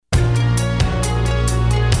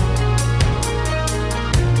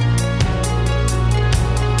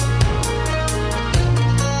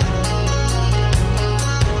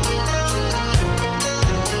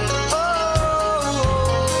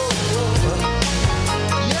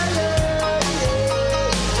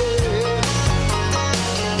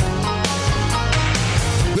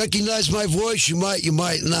recognize my voice? You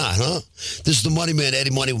might not, huh? This is the Money Man,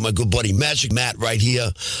 Eddie Money, with my good buddy Magic Matt right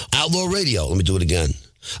here. Outlaw Radio. Let me do it again.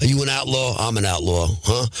 Are you an outlaw? I'm an outlaw,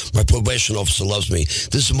 huh? My probation officer loves me.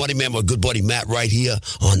 This is the Money Man, my good buddy Matt right here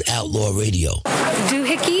on Outlaw Radio.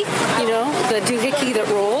 Doohickey, the doohickey that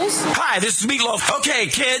rolls. Hi, this is Meatloaf. Okay,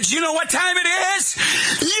 kids, you know what time it is?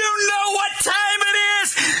 You know what time it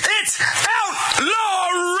is? It's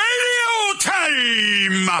Outlaw Radio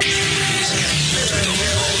time! The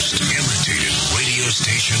most imitated radio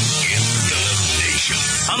station in the nation.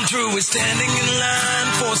 I'm through with standing in line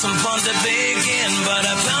for some fun to begin, but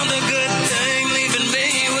I found a good thing leaving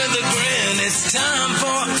me with a grin. It's time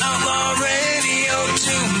for Outlaw Radio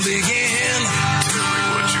to begin. Tell me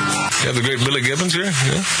what you want. You have the great Billy Gibbons here?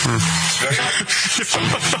 Yeah.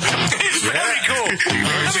 It's very cool. He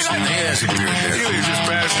just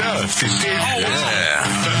passed out. Oh, yeah.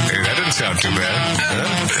 Hey, that didn't sound too bad.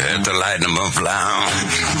 At the Lightning Buff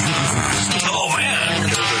Lounge. Oh, man.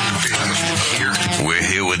 We're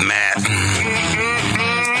here with Matt.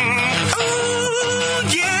 Oh,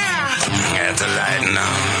 yeah. At the Lightning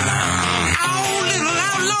Lounge. Oh, little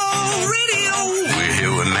Outlaw Radio. We're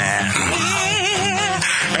here with Matt.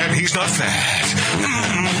 Yeah. And he's not fat.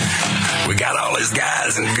 We got all these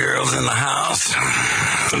guys and girls in the house.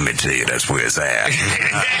 Let me tell you, that's where it's at.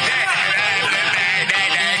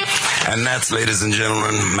 And that's, ladies and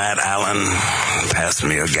gentlemen, Matt Allen. Pass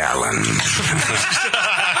me a gallon.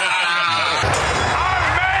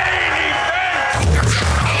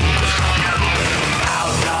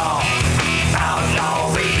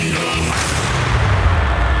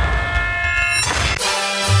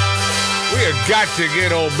 Got to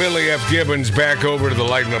get old Billy F. Gibbons back over to the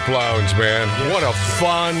Lighten Up Lounge, man. What a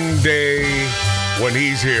fun day when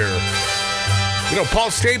he's here. You know,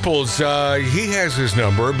 Paul Staples, he has his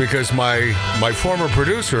number because my former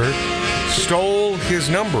producer stole his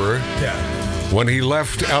number when he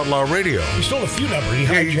left Outlaw Radio. He stole a few numbers.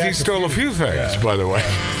 He stole a few things, by the way.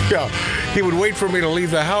 Yeah. He would wait for me to leave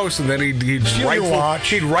the house, and then he'd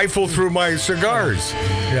rifle through my cigars.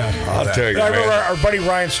 Yeah. I'll tell you, I man. remember our buddy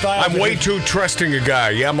Ryan Stiles. I'm way too trusting a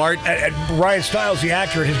guy. Yeah, Mart? Ryan Stiles, the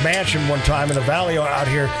actor, at his mansion one time in the valley out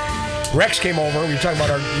here. Rex came over. We were talking about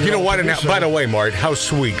our... You know what? By the way, Mart, how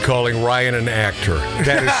sweet calling Ryan an actor.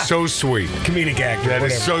 That is so sweet. Comedic actor. That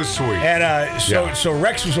is so sweet. And so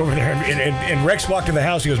Rex was over there, and Rex walked in the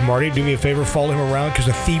house. He goes, Marty, do me a favor, follow him around because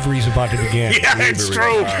the thievery's about to begin. Yeah, it's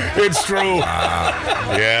true. It's true.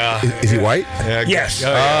 Yeah. Is he white? Yes.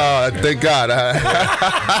 Thank God.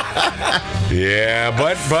 Yeah,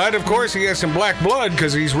 but of course he has some black blood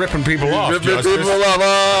because he's ripping people off. Ripping people off.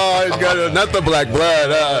 Oh, he's got not the black blood.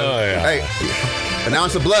 Oh, yeah. Hey,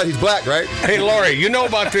 announce the blood. He's black, right? Hey, Laurie, you know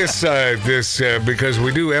about this because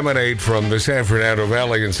we do emanate from the San Fernando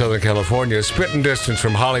Valley in Southern California, spitting distance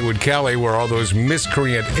from Hollywood, Cali, where all those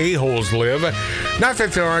miscreant a-holes live. Not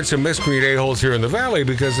that there aren't some miscreant a-holes here in the Valley,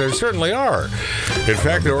 because there certainly are. In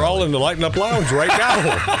fact, they're all in the Lighten Up Lounge right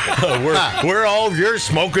now. We're all here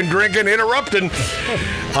smoking, drinking, interrupting.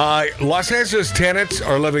 Los Angeles tenants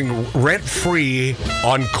are living rent-free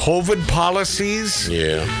on COVID policies.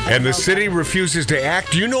 Yeah. And the city refuses to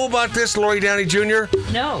act. Do you know about this, Lori Downey Jr.?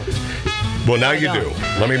 No. Well, now you do.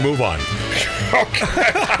 Let me move on. Okay.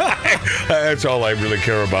 That's all I really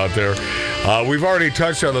care about there. We've already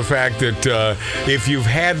touched on the fact that if you've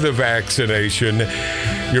had the vaccination,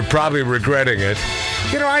 you're probably regretting it.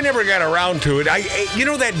 You know, I never got around to it. You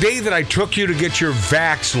know that day that I took you to get your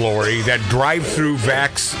vax, Lori, that drive-through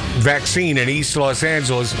vaccine in East Los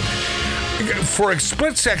Angeles, for a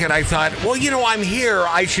split second, I thought, well, you know, I'm here.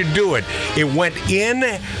 I should do it. It went in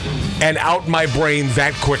and out my brain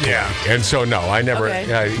that quickly. Yeah. And so, no, I never,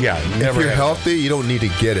 never. If you're healthy, you don't need to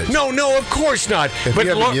get it. No, of course not. If you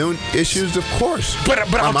have immune issues, of course. But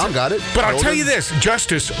my mom got it. But I'll tell you this,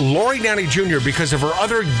 Justice, Lori Downey Jr., because of her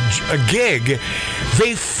other gig,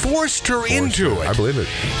 they forced her into it. I believe it.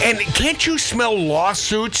 And can't you smell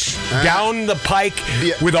lawsuits down the pike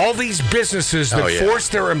with all these businesses that force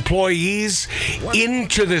their employees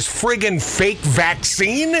into this friggin' fake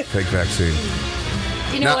vaccine? Fake vaccine.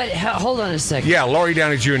 You know what? Hold on a second. Yeah, Lori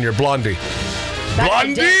Downey Jr., Blondie.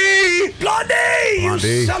 Blondie! You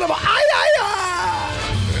son of a...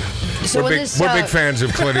 So we're big fans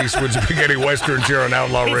of Clint Eastwood's Spaghetti Westerns here on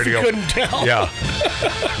Outlaw Radio. You couldn't tell. Yeah.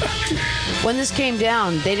 When this came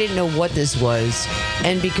down, they didn't know what this was.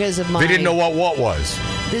 And because of They didn't know what was.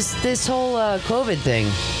 This whole COVID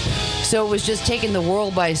thing. So it was just taking the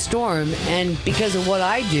world by storm, and because of what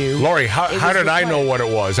I do, Lori, how did I know required. what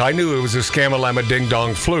it was? I knew it was a scammalama ding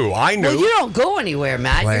dong flu. I knew. Well, you don't go anywhere,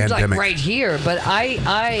 Matt. You're like Plandemic. right here, but I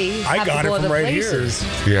have got to go it from other right places.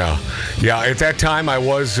 Yeah. At that time, I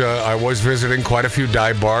was visiting quite a few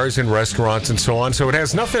dive bars and restaurants and so on. So it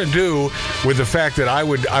has nothing to do with the fact that I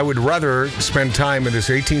would rather spend time in this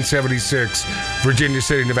 1876 Virginia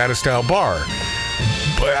City, Nevada style bar.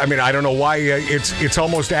 But, I mean, I don't know why it's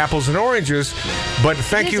almost apples and oranges. But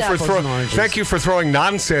thank you for throwing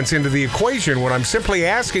nonsense into the equation when I'm simply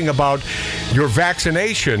asking about your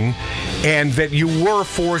vaccination and that you were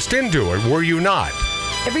forced into it. Were you not?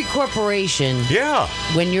 Every corporation, Yeah.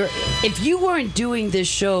 if you weren't doing this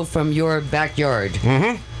show from your backyard,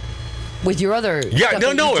 with your other Yeah, stuff no,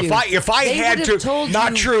 that no. you do, If I they had would to, have told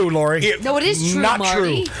Not you, true, Lori. No, it is true, Not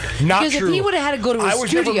Marty. true. Not because true. if he would have had to go to a I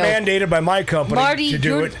was studio, never mandated by my company Marty, to do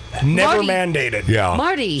you're- it. Never Marty- mandated. Yeah.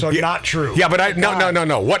 Marty. So not true. Yeah, but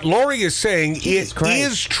no. What Lori is saying Jesus Christ.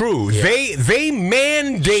 is true. Yeah. They Some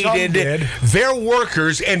mandated did. their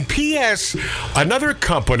workers, and P.S. another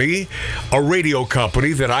company, a radio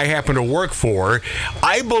company that I happen to work for,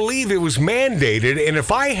 I believe it was mandated. And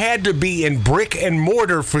if I had to be in brick and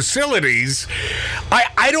mortar facilities,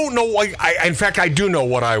 I don't know. In fact, I do know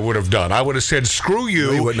what I would have done. I would have said, "Screw you,"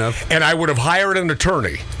 No, you wouldn't have. and I would have hired an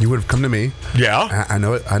attorney. You would have come to me. Yeah. I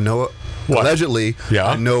know it. I know it. What? Allegedly, Yeah.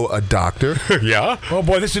 I know a doctor. Yeah. Oh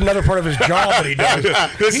boy, this is another part of his job that he does.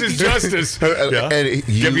 This is justice. Yeah. And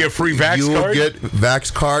Give you a free Vax you card? will get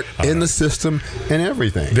Vax card in the system and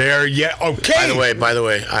everything. There, yeah. Okay. By the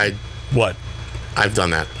way, What? I've done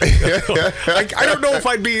that. I don't know if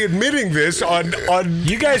I'd be admitting this on.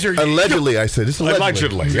 You guys are Allegedly, I said. It's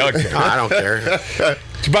allegedly. Okay. I don't care.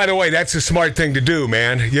 By the way, that's a smart thing to do,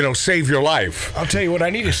 man. Save your life. I'll tell you what, I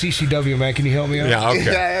need a CCW, man. Can you help me out? Yeah.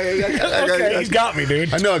 Okay. Okay, he's got me,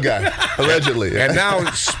 dude. I know a guy. Allegedly. And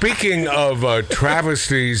now, speaking of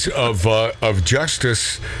travesties of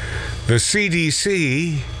justice, the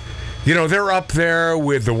CDC. They're up there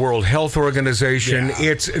with the World Health Organization.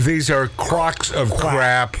 Yeah. These are crocks of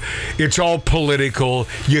crap. It's all political.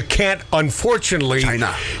 You can't, unfortunately,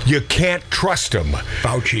 China. You can't trust them.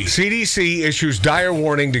 Fauci. CDC issues dire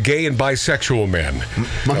warning to gay and bisexual men.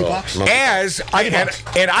 Monkeypox?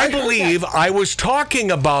 I believe I was talking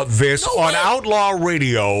about this on Outlaw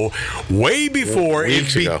Radio way before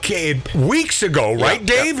Weeks ago. became weeks ago, right,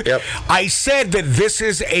 Dave? Yep. I said that this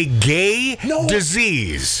is a gay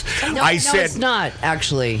disease. No, I no, said it's not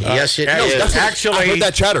actually. Yes, it no, is. that's- actually. I've heard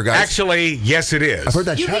that chatter, guys. Actually, yes, it is. I've heard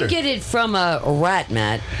that You chatter. can get it from a rat,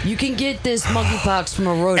 Matt. You can get this monkeypox from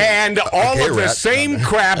a rodent. And all gay of the rat. same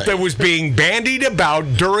crap that was being bandied about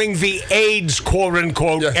during the AIDS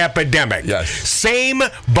quote-unquote epidemic. Yes. Same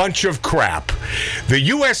bunch of crap. The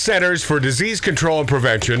U.S. Centers for Disease Control and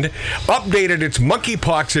Prevention updated its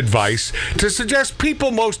monkeypox advice to suggest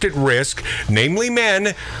people most at risk, namely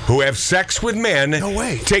men who have sex with men,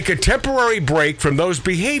 take a temporary break from those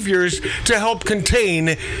behaviors to help contain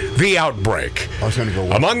the outbreak. I was gonna go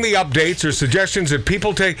with Among the updates are suggestions that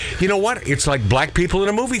people take. You know what? It's like black people in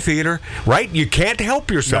a movie theater, right? You can't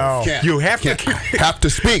help yourself. No. Can't. You have Can't. to. Have to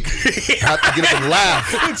speak. Have to get up and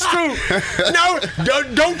laugh. It's true. No,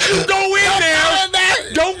 don't you go in there.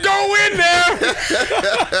 Don't go in there.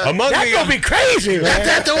 Among That's gonna be crazy, man.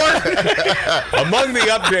 Among the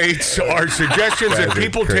updates are suggestions that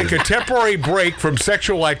people take a temporary break from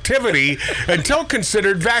sexual activity until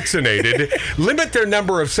considered vaccinated, limit their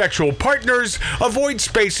number of sexual partners, avoid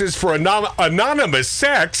spaces for anonymous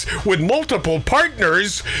sex with multiple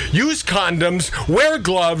partners, use condoms, wear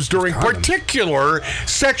gloves during particular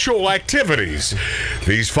sexual activities.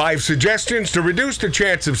 These 5 suggestions to reduce the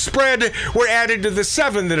chance of spread were added to the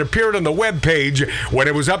 7 that appeared on the webpage when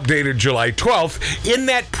it was updated July 12th. In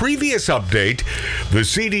that previous update, the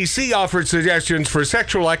CDC offered suggestions for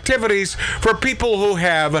sexual activities for people who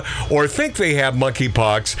have or think they have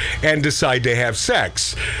monkeypox and decide to have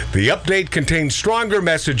sex. The update contains stronger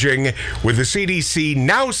messaging, with the CDC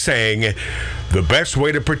now saying the best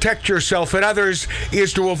way to protect yourself and others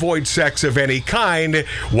is to avoid sex of any kind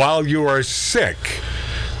while you are sick.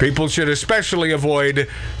 People should especially avoid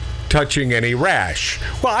touching any rash.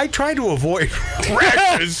 Well, I try to avoid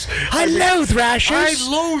rashes. I loathe rashes. I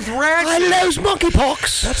loathe rashes. I loathe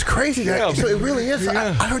monkeypox. That's crazy. Yeah. So it really is.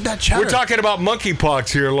 Yeah. I heard that chatter. We're talking about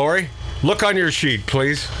monkeypox here, Lori. Look on your sheet,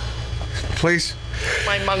 please. Please.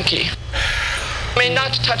 My monkey. May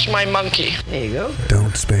not touch my monkey. There you go.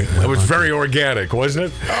 Don't spank my It was monkey. very organic, wasn't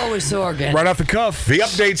it? Always so organic. Right off the cuff. The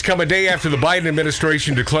updates come a day after the Biden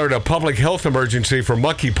administration declared a public health emergency for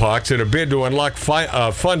monkeypox in a bid to unlock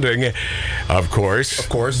funding, of course. Of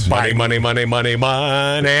course. Money. Money.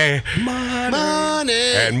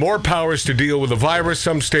 And more powers to deal with the virus.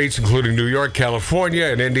 Some states, including New York, California,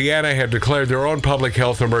 and Indiana, have declared their own public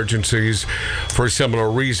health emergencies for a similar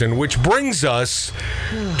reason, which brings us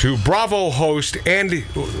to Bravo host Andy.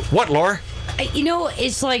 What, Laura?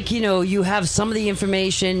 It's like, you have some of the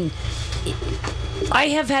information. I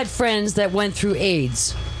have had friends that went through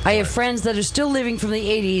AIDS. I have friends that are still living from the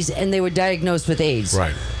 80s, and they were diagnosed with AIDS.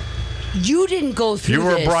 Right. You didn't go through You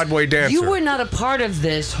were this. a Broadway dancer. You were not a part of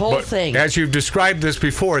this whole But thing. as you've described this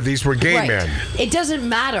before, these were gay Right. men. It doesn't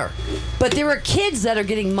matter. But there are kids that are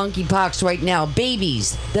getting monkeypox right now.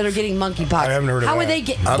 Babies that are getting monkeypox. I haven't heard of How that. are they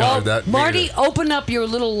getting? I haven't heard that Marty, either. open up your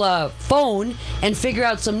little phone and figure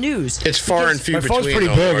out some news. It's far and Because few My phone's between. pretty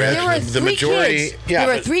though, big, Laura. There are The three majority. kids. Yeah,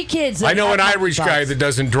 there are but 3 kids. That I know have an Irish monkeypox. guy that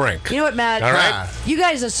doesn't drink. You know what, Matt? All right. You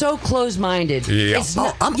guys are so close-minded. Yeah. It's Oh,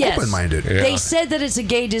 not- I'm yes, open-minded. Yeah. They said that it's a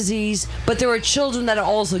gay disease, but there are children that are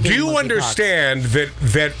also Do getting you monkeypox. understand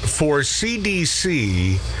that for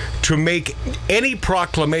CDC to make any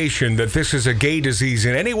proclamation that this is a gay disease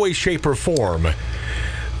in any way, shape, or form,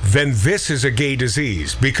 then this is a gay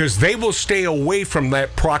disease, because they will stay away from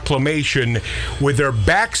that proclamation with their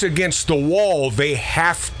backs against the wall. They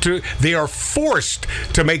are forced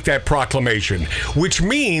to make that proclamation, which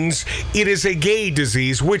means it is a gay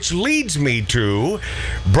disease, which leads me to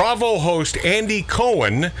Bravo host Andy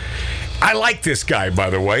Cohen. I like this guy,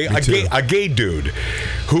 by the way, a gay dude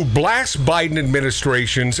who blasts Biden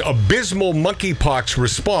administration's abysmal monkeypox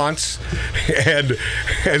response. And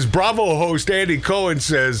as Bravo host Andy Cohen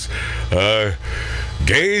says,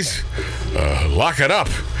 gays, lock it up.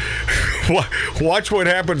 Watch What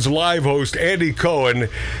Happens Live host Andy Cohen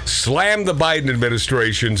slam the Biden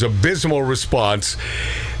administration's abysmal response.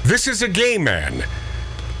 This is a gay man.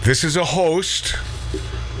 This is a host.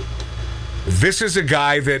 This is a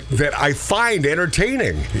guy that I find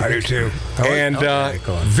entertaining. I do too. And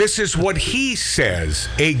this is what he says.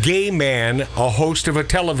 A gay man, a host of a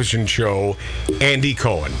television show, Andy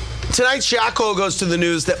Cohen. Tonight's Jacko goes to the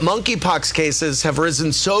news that monkeypox cases have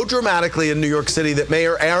risen so dramatically in New York City that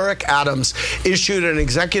Mayor Eric Adams issued an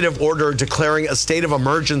executive order declaring a state of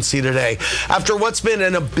emergency today. After what's been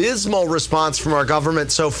an abysmal response from our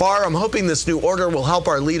government so far, I'm hoping this new order will help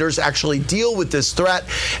our leaders actually deal with this threat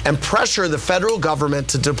and pressure the federal government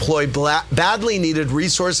to deploy badly needed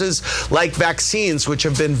resources like vaccines, which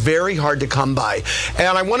have been very hard to come by. And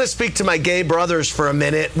I want to speak to my gay brothers for a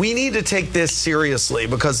minute. We need to take this seriously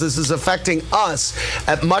because this is affecting us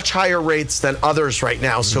at much higher rates than others right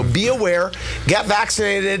now. So be aware, get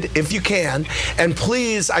vaccinated if you can, and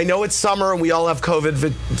please, I know it's summer and we all have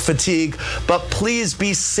COVID fatigue, but please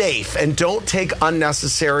be safe and don't take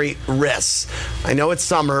unnecessary risks. I know it's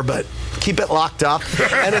summer, but keep it locked up.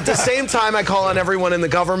 And at the same time, I call on everyone in the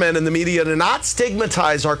government and the media to not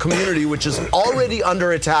stigmatize our community, which is already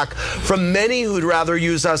under attack from many who'd rather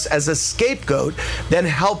use us as a scapegoat than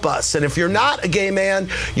help us. And if you're not a gay man,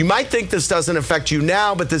 you might think this doesn't affect you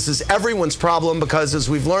now, but this is everyone's problem because, as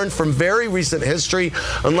we've learned from very recent history,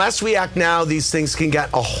 unless we act now, these things can get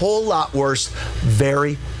a whole lot worse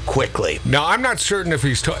very quickly. Now, I'm not certain if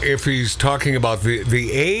he's talking about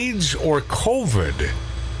the AIDS or COVID.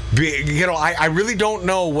 I really don't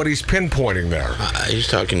know what he's pinpointing there. He's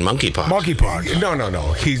talking monkeypox. Monkeypox.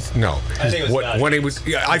 No. I think it was when he was.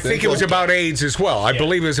 Yeah, I think it was about AIDS as well. I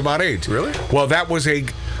believe it was about AIDS. Really? Well,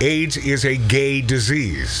 AIDS is a gay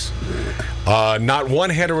disease. Not one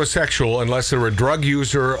heterosexual, unless they're a drug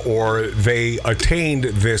user or they attained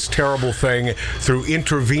this terrible thing through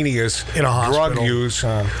intravenous In a drug hospital. use,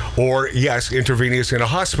 or intravenous in a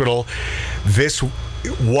hospital. This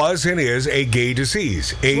was and is a gay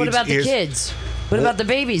disease. AIDS What about the kids? What about the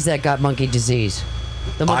babies that got monkey disease?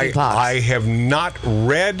 The monkeypox. I have not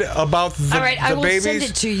read about the, All right, I will babies. send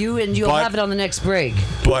it to you, and you'll but- have it on the next break.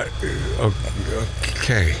 But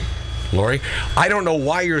okay, Lori, I don't know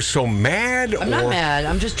why you're so mad. I'm not mad.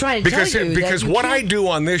 I'm just trying to Because tell you because that you what I can't- do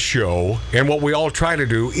on this show and what we all try to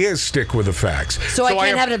do is stick with the facts. So I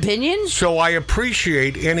can't have an opinion? So I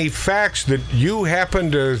appreciate any facts that you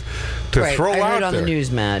happen to Right, throw I out heard on there. the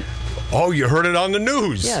news, Matt. Oh, you heard it on the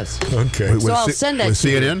news? Yes. Okay. So I'll send that Was to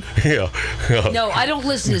you. CNN? Yeah. No, I don't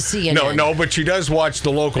listen to CNN. No, but she does watch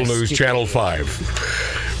the local That's news, stupid. Channel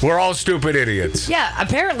 5. We're all stupid idiots. Yeah,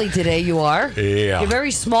 apparently today you are. Yeah. You're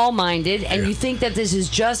very small-minded, and you think that this is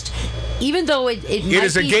just, even though it might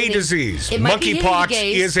is a be gay hitting- disease. it might be hitting the Monkeypox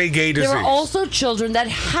gays, is a gay There are disease. also children that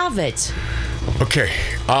have it. Okay.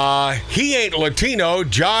 He ain't Latino.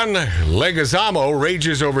 John Leguizamo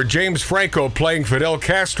rages over James Franco playing Fidel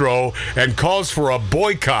Castro and calls for a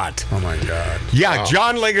boycott. Oh, my God. Yeah,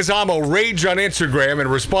 John Leguizamo raged on Instagram in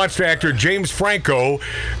response to actor James Franco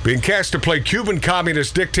being cast to play Cuban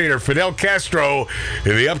communist dictator Fidel Castro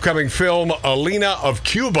in the upcoming film Alina of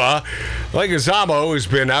Cuba. Leguizamo, who's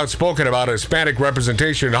been outspoken about Hispanic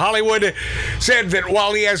representation in Hollywood, said that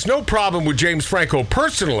while he has no problem with James Franco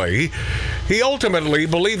personally, he ultimately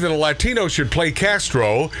believed that a Latino should play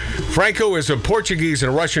Castro. Franco is of Portuguese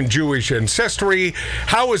and Russian Jewish ancestry.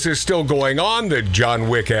 How is this still going on? The John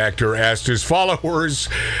Wick actor asked his followers.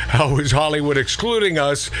 How is Hollywood excluding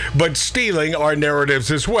us but stealing our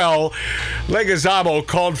narratives as well? Leguizamo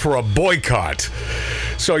called for a boycott.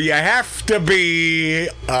 So you have to be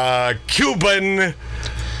Cuban,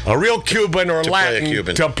 a real Cuban or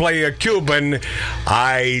Latin to play a Cuban.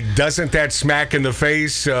 Doesn't that smack in the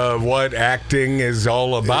face what acting is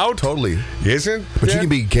all about? Totally. Isn't? But you can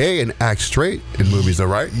be gay and act straight in movies, though,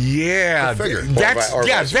 right? Yeah.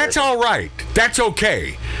 That's all right. That's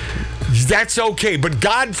okay. That's okay, but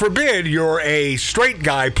God forbid you're a straight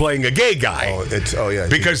guy playing a gay guy.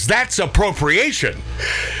 Because that's appropriation.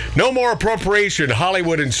 No more appropriation.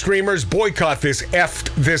 Hollywood and streamers boycott this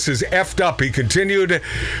This is effed up, he continued.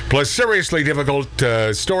 Plus, seriously difficult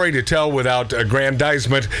story to tell without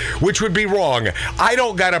aggrandizement, which would be wrong. I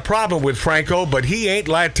don't got a problem with Franco, but he ain't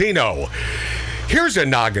Latino. Here's a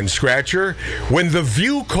noggin scratcher. When The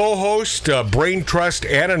View co-host Brain Trust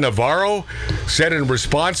Anna Navarro said in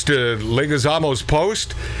response to Leguizamo's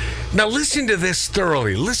post, now listen to this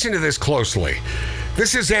thoroughly, listen to this closely.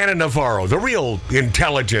 This is Anna Navarro, the real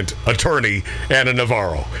intelligent attorney, Anna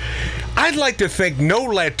Navarro. I'd like to think no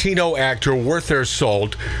Latino actor worth their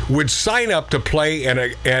salt would sign up to play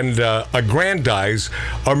and aggrandize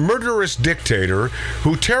a murderous dictator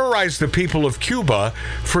who terrorized the people of Cuba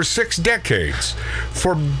for 6 decades.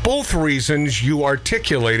 For both reasons you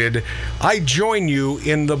articulated, I join you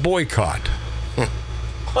in the boycott.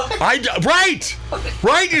 Right?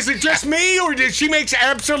 Is it just me, or did she make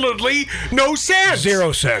absolutely no sense?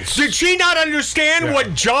 0 sense. Did she not understand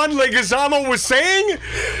what John Leguizamo was saying?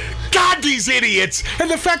 God, these idiots! And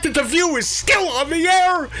the fact that The View is still on the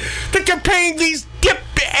air, that they're paying these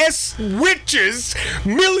dip-ass witches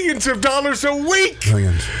millions of dollars a week.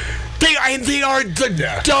 Millions. They are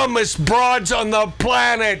the dumbest broads on the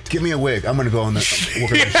planet. Give me a wig. I'm going to go on the show. Are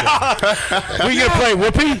you going to play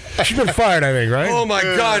Whoopi? She's been fired, I think, right? Oh, my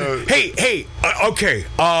God. Hey, okay.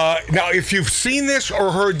 Now, if you've seen this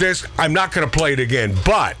or heard this, I'm not going to play it again.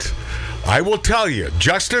 But I will tell you,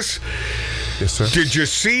 Justice, yes, sir. Did you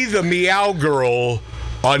see the Meow Girl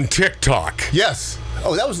on TikTok? Yes.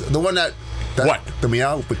 Oh, that was the one that what? The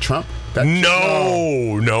Meow with Trump?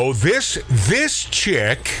 No. This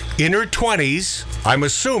chick in her 20s, I'm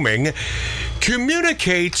assuming,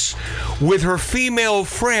 communicates with her female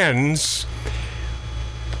friends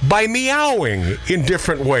by meowing in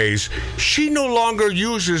different ways. She no longer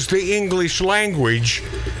uses the English language.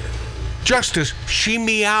 Justice, she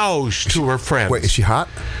meows to her friends. Wait, is she hot?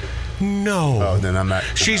 No. Oh, then I'm not.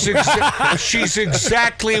 She's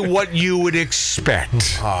exactly what you would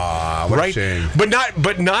expect. What right? a shame. But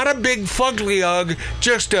not a big fugly hug,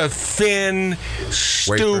 just a thin,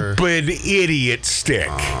 stupid idiot stick.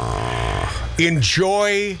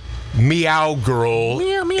 Enjoy Meow Girl.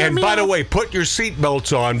 And by the way, put your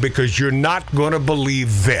seatbelts on because you're not going to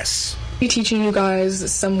believe this. Be teaching you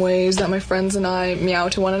guys some ways that my friends and I meow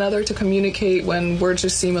to one another to communicate when words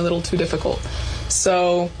just seem a little too difficult.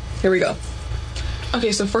 So, here we go.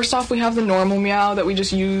 Okay, so first off we have the normal meow that we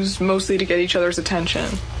just use mostly to get each other's attention.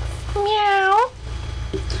 Meow.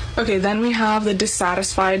 Okay, then we have the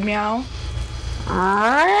dissatisfied meow.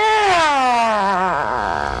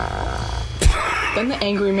 Then the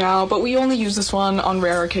angry meow, but we only use this one on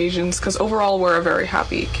rare occasions because overall we're a very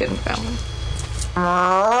happy kitten family.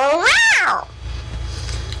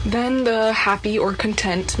 Then the happy or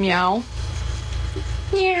content meow.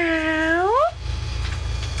 Meow.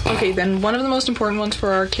 Okay, then one of the most important ones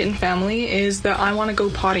for our kitten family is the I want to go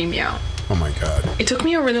potty meow. Oh my God. It took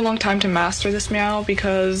me a really long time to master this meow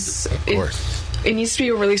because it needs to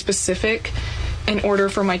be really specific in order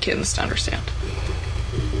for my kittens to understand.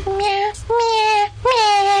 Meow, meow,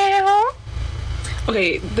 meow.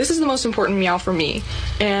 Okay, this is the most important meow for me,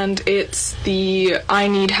 and it's the I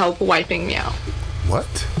need help wiping meow. What?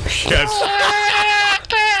 Yes.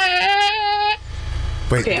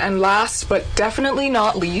 Wait. Okay, and last but definitely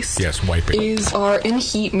not least, yes, wiping, is our in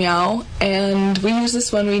heat meow, and we use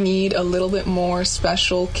this when we need a little bit more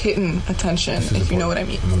special kitten attention, if you know what I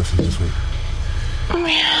mean. I'm gonna listen to this one.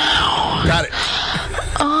 Meow. Got it.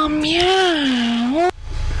 Meow.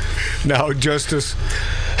 Now, Justice,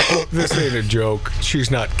 this ain't a joke. She's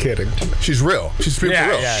not kidding. She's real. She's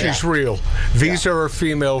real. She's real. These are her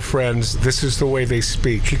female friends. This is the way they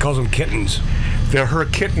speak. She calls them kittens. They're her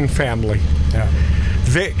kitten family. Yeah.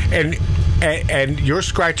 And you're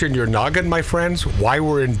scratching your noggin, my friends, why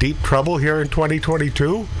we're in deep trouble here in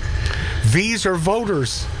 2022? These are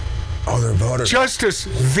voters. Oh, they're voters. Justice,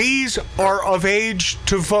 these are of age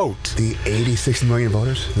to vote. The 86 million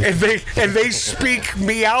voters? And they speak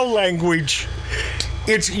meow language.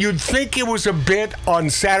 You'd think it was a bit on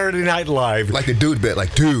Saturday Night Live. Like the dude bit,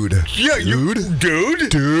 like dude. Yeah, dude.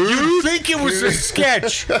 You'd think it was a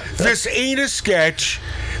sketch. This ain't a sketch.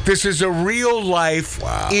 This is a real life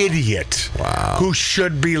idiot who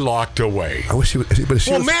should be locked away. I wish she was.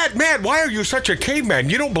 Well, Matt, why are you such a caveman?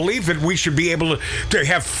 You don't believe that we should be able to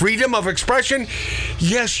have freedom of expression?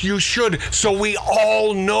 Yes, you should, so we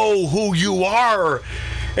all know who you are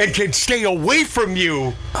and can stay away from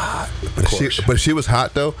you. But if she was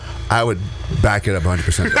hot, though, I would back it up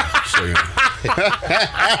 100%. So, you know.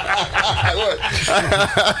 I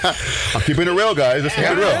would. I'm keeping it real, guys. Let's keep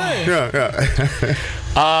it real.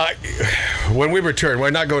 Yeah. When we return,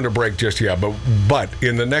 we're not going to break just yet, but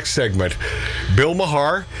in the next segment, Bill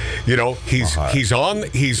Maher, he's on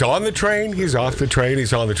the train, he's off the train,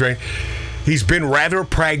 he's on the train. He's been rather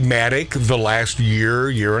pragmatic the last year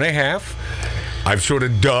and a half. I've sort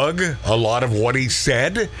of dug a lot of what he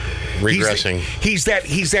said. Regressing. He's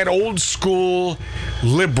that old school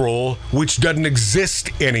liberal which doesn't exist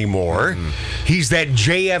anymore. He's that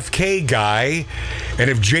JFK guy, and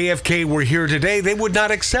if JFK were here today, they would not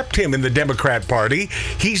accept him in the Democrat Party.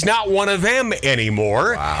 He's not one of them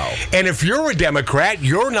anymore. Wow. And if you're a Democrat,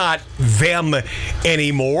 you're not them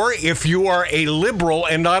anymore if you are a liberal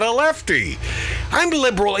and not a lefty. I'm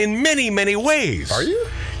liberal in many, many ways. Are you?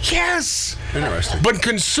 Yes. Interesting. But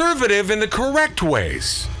conservative in the correct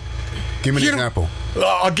ways. Give me an example.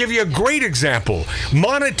 I'll give you a great example.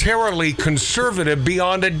 Monetarily conservative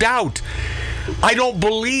beyond a doubt. I don't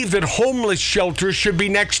believe that homeless shelters should be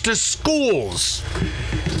next to schools.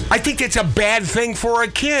 I think it's a bad thing for our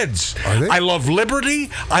kids. Are they? I love liberty.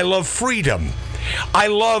 I love freedom. I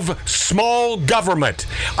love small government.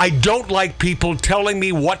 I don't like people telling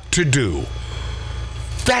me what to do.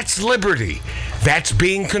 That's liberty. That's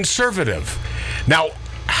being conservative. Now,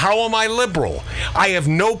 how am I liberal? I have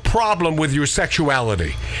no problem with your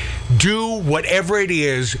sexuality. Do whatever it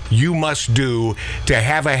is you must do to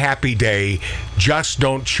have a happy day. Just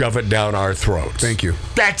don't shove it down our throats. Thank you.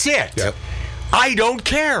 That's it. Yep. I don't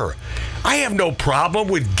care. I have no problem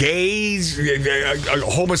with gays,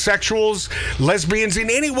 homosexuals, lesbians in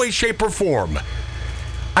any way, shape, or form.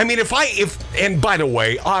 I mean, and by the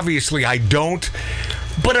way, obviously I don't.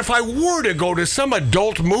 But if I were to go to some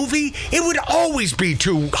adult movie, it would always be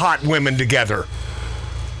two hot women together.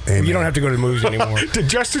 Amen. You don't have to go to the movies anymore. Did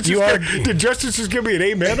Justices give me an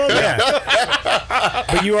amen on that?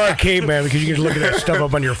 But you are a caveman because you can look at that stuff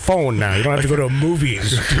up on your phone now. You don't have to go to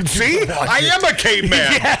movies. See? I am a caveman.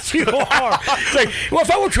 Yes, you are. It's like, well, if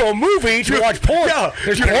I went to a movie to watch porn,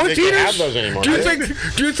 there's porn theaters? Have those anymore. Do you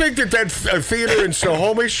think that theater in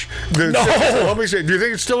Snohomish, do you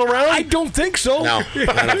think it's still around? I don't think so. No,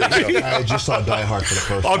 I don't think so. I just saw Die Hard for the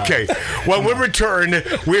first time. Okay. When we return,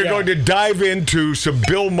 we're going to dive into some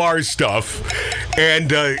Bill Maher stuff and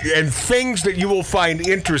things that you will find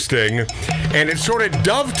interesting, and it sort of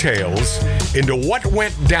dovetails into what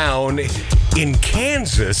went down in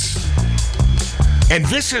Kansas. And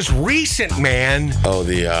this is recent, man. Oh,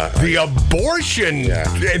 the abortion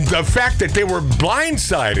and the fact that they were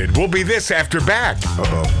blindsided. Will be this after back.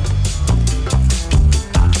 Uh-oh.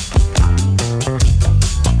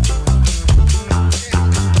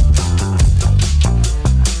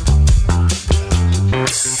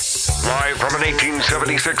 Live from an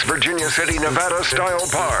 1876 Virginia City, Nevada-style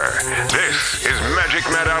bar, this is Magic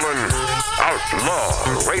Matt Allen,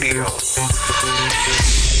 Outlaw Radio.